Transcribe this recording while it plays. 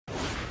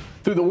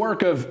Through the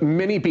work of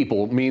many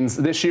people means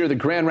this year the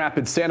Grand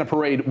Rapids Santa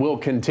Parade will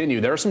continue.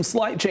 There are some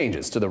slight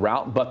changes to the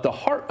route, but the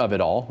heart of it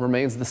all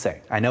remains the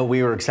same. I know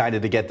we were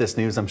excited to get this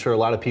news. I'm sure a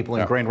lot of people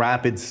in Grand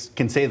Rapids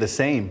can say the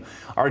same.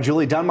 Our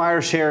Julie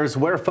Dunmeyer shares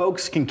where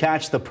folks can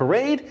catch the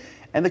parade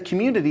and the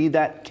community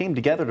that came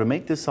together to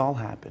make this all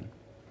happen.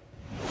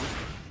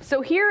 So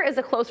here is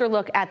a closer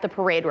look at the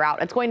parade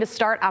route. It's going to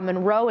start on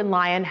Monroe and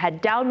Lyon, head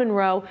down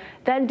Monroe,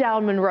 then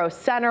down Monroe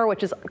Center,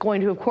 which is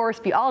going to, of course,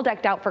 be all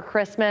decked out for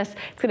Christmas.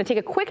 It's going to take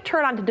a quick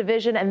turn onto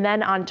Division and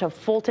then onto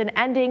Fulton,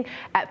 ending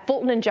at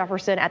Fulton and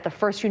Jefferson at the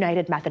First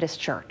United Methodist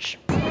Church.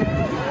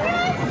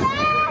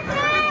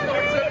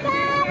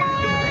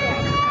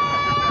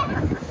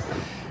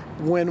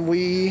 When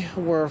we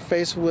were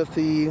faced with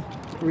the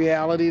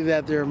reality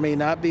that there may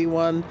not be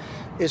one,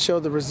 it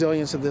showed the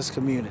resilience of this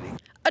community.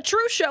 A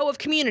true show of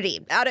community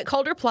out at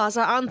Calder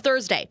Plaza on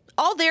Thursday,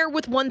 all there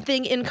with one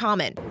thing in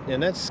common.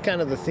 And that's kind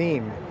of the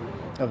theme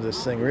of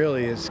this thing,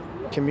 really, is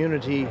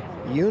community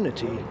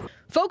unity.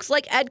 Folks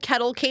like Ed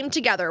Kettle came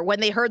together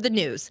when they heard the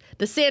news.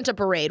 The Santa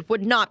Parade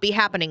would not be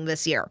happening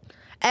this year.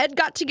 Ed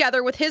got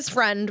together with his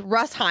friend,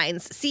 Russ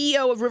Hines,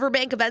 CEO of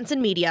Riverbank Events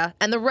and Media,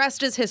 and the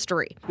rest is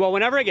history. Well,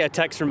 whenever I get a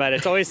text from Ed,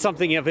 it's always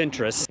something of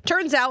interest.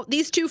 Turns out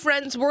these two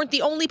friends weren't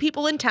the only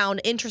people in town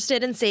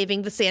interested in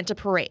saving the Santa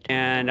Parade.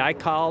 And I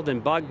called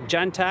and bugged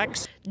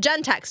Gentex.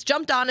 Gentex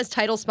jumped on as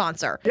title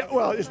sponsor. Yeah,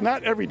 well, it's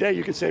not every day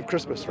you can save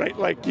Christmas, right?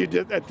 Like you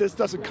did, this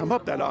doesn't come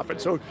up that often,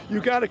 so you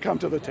got to come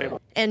to the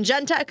table. And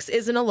Gentex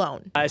isn't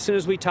alone. As soon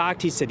as we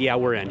talked, he said, yeah,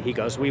 we're in. He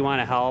goes, we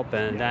want to help.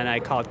 And then I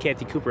called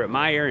Kathy Cooper at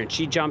Meyer, and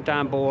she jumped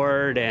on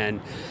board.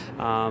 And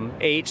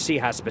AHC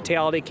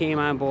Hospitality came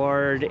on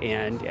board,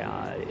 and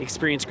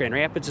Experience Grand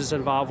Rapids is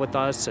involved with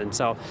us. And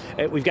so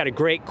we've got a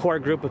great core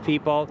group of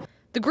people.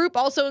 The group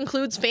also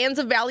includes fans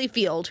of Valley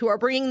Field who are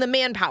bringing the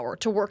manpower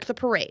to work the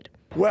parade.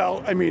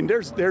 Well, I mean,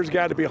 there's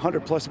got to be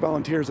 100+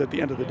 volunteers at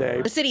the end of the day.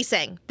 The city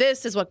saying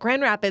this is what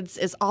Grand Rapids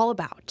is all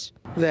about.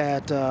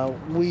 That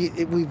we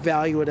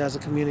value it as a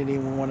community,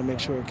 and we want to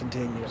make sure it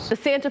continues. The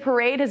Santa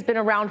Parade has been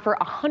around for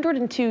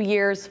 102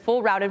 years.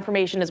 Full route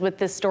information is with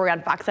this story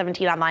on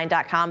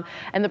fox17online.com.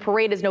 And the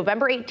parade is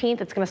November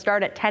 18th. It's going to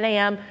start at 10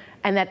 a.m.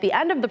 And at the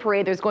end of the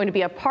parade, there's going to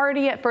be a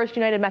party at First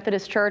United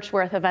Methodist Church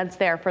with events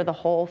there for the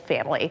whole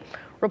family.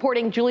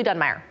 Reporting Julie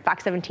Dunmeyer,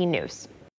 Fox 17 News.